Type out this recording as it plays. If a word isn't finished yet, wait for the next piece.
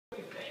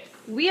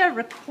We are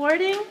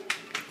recording.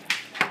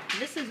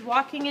 This is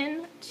walking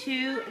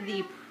into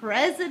the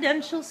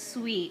presidential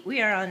suite.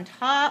 We are on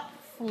top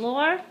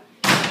floor.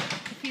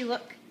 If you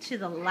look to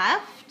the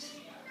left,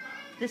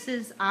 this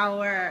is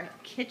our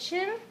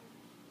kitchen.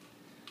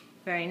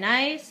 Very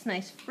nice,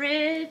 nice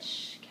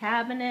fridge,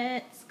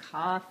 cabinets,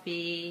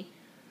 coffee,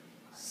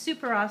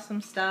 super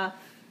awesome stuff.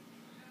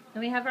 Then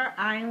we have our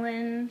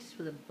island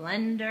with a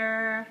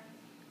blender,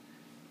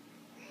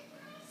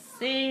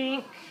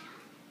 sink.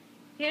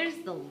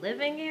 Here's the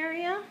living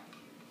area.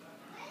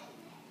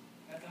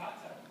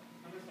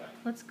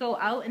 Let's go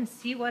out and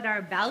see what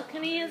our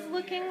balcony is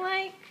looking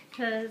like,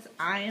 because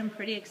I am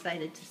pretty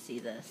excited to see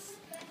this.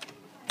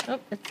 Oh,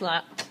 it's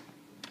locked.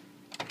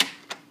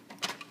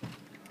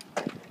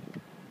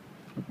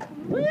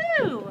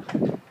 Woo!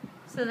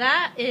 So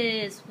that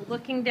is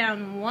looking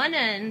down one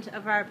end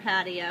of our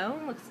patio.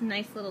 Looks a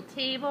nice little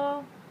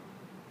table,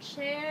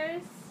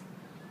 chairs.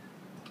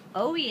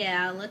 Oh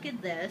yeah, look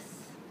at this.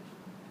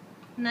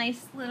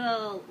 Nice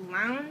little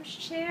lounge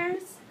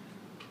chairs.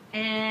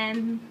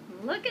 And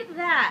look at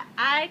that.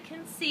 I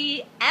can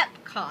see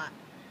Epcot.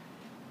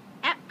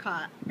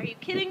 Epcot. Are you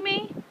kidding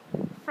me?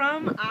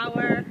 From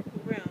our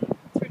room.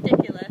 It's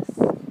ridiculous.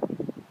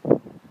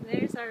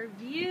 There's our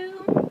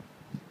view.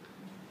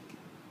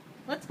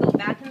 Let's go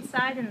back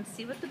inside and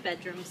see what the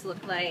bedrooms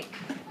look like.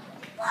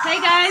 Hey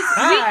guys,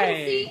 hi. We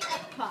can see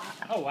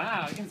Epcot. Oh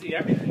wow, I can see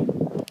everything.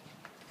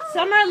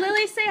 Summer,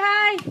 Lily, say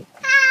hi.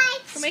 Hi.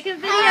 We're making a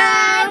video.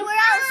 Hi, we're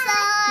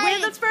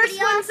outside. We're the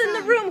first ones in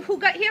the room. Who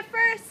got here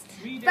first?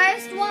 We did.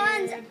 First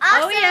ones. Awesome.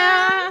 Oh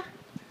yeah.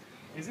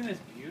 Isn't this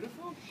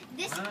beautiful?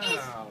 This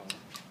Wow.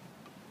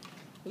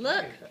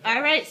 Look.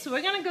 All right, so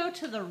we're gonna go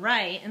to the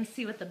right and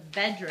see what the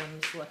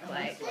bedrooms look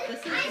like.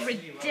 This is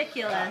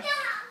ridiculous.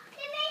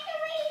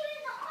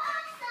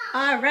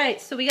 All right,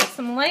 so we got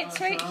some lights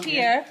right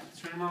here.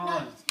 Let's turn them all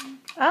on.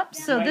 Up,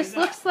 so this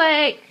looks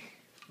like.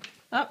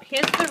 Oh,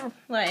 here's the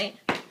light.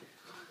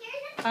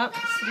 Oh,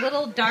 it's a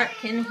little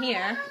dark in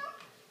here,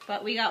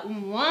 but we got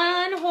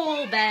one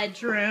whole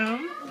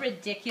bedroom.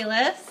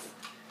 Ridiculous.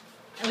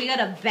 And we got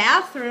a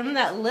bathroom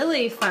that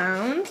Lily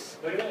found.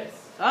 Look at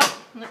this.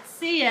 Oh, let's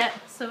see it.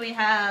 So we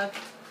have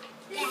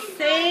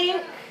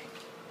sink,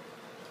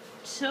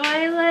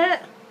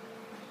 toilet,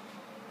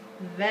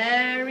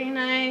 very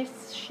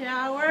nice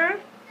shower.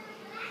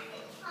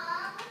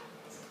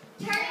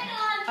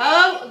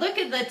 Oh, look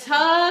at the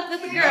tub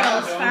that the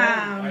girls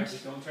found.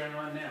 Don't turn it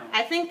on now.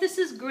 I think this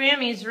is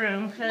Grammy's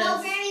room. No,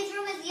 Granny's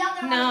room is the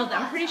other one. No,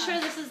 I'm pretty sure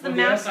this is the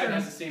The other master side room.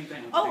 has the same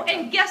thing. Oh,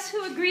 and guess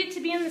who agreed to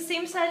be on the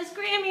same side as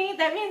Grammy?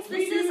 That means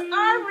this is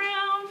our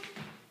room.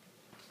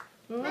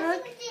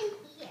 Look,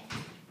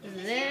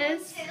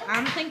 this.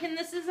 I'm thinking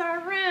this is our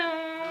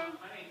room.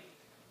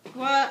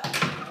 What?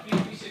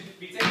 We should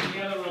be taking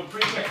the other room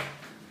pretty quick.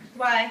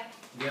 Why?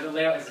 The other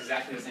layout is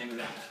exactly the same as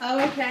that. Oh,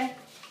 okay.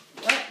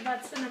 Well,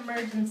 that's an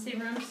emergency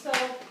room, so...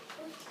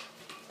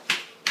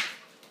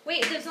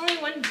 Wait, there's only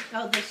one...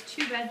 Oh, there's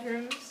two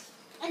bedrooms.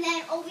 And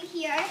then over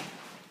here.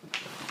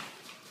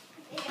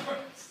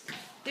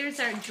 There's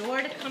our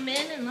door to come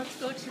in, and let's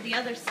go to the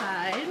other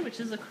side, which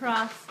is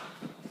across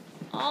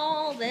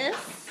all this.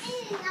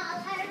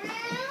 Another room.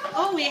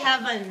 Oh, we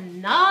have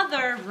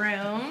another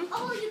room.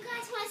 Oh, you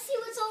guys want to see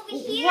what's over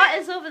here? What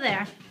is over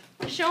there?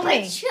 Show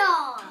me. Picture.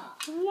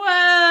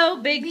 Whoa,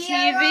 big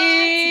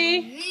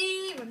TV.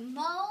 TV,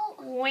 remote.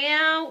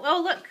 Wow.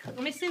 Oh, look.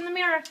 Let me see in the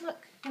mirror.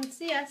 Look. You can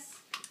see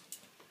us.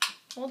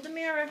 Hold the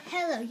mirror.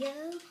 Hello, yo.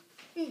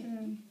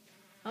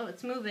 Oh,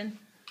 it's moving.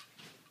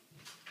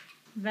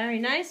 Very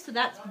nice. So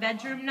that's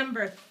bedroom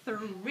number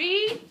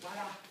 3.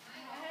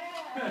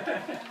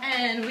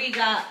 And we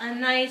got a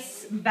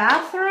nice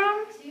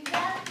bathroom.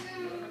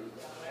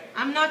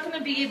 I'm not going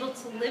to be able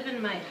to live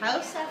in my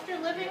house after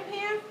living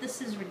here.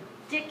 This is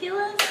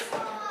ridiculous.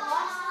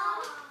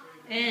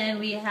 And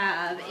we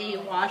have a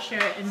washer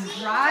and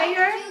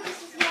dryer.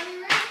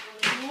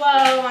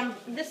 Whoa,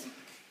 this.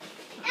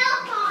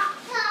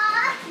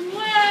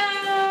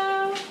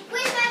 Whoa.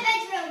 Where's my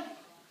bedroom?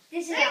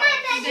 This is my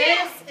bedroom.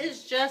 This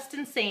is just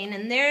insane.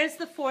 And there's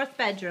the 4th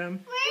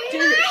bedroom. Where's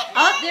my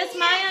Oh, there's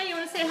Maya. You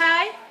want to say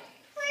hi?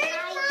 Where's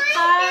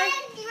Hi.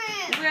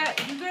 my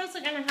bedroom? You girls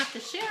are going to have to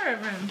share a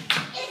room.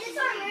 Is this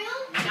our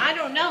room? I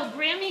don't know.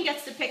 Grammy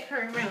gets to pick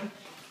her room.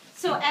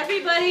 So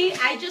everybody,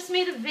 I just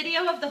made a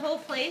video of the whole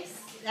place.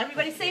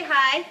 Everybody say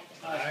hi.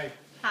 Hi.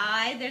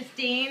 Hi. There's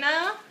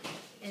Dana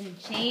and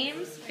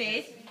James,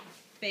 Faith.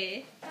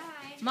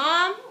 Hi.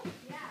 Mom, do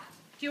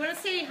you want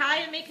to say hi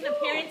and make an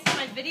appearance in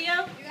my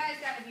video? You guys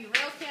gotta be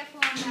real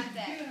careful on that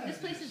day. This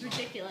place is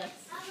ridiculous.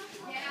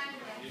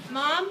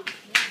 Mom,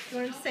 you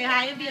want to say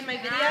hi and be in my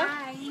video?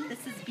 Hi.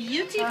 This is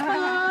beautiful.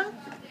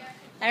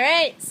 All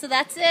right, so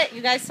that's it.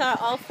 You guys saw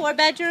all 4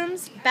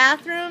 bedrooms,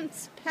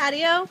 bathrooms,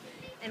 patio,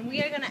 and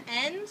we are going to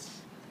end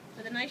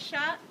with a nice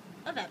shot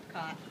of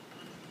Epcot.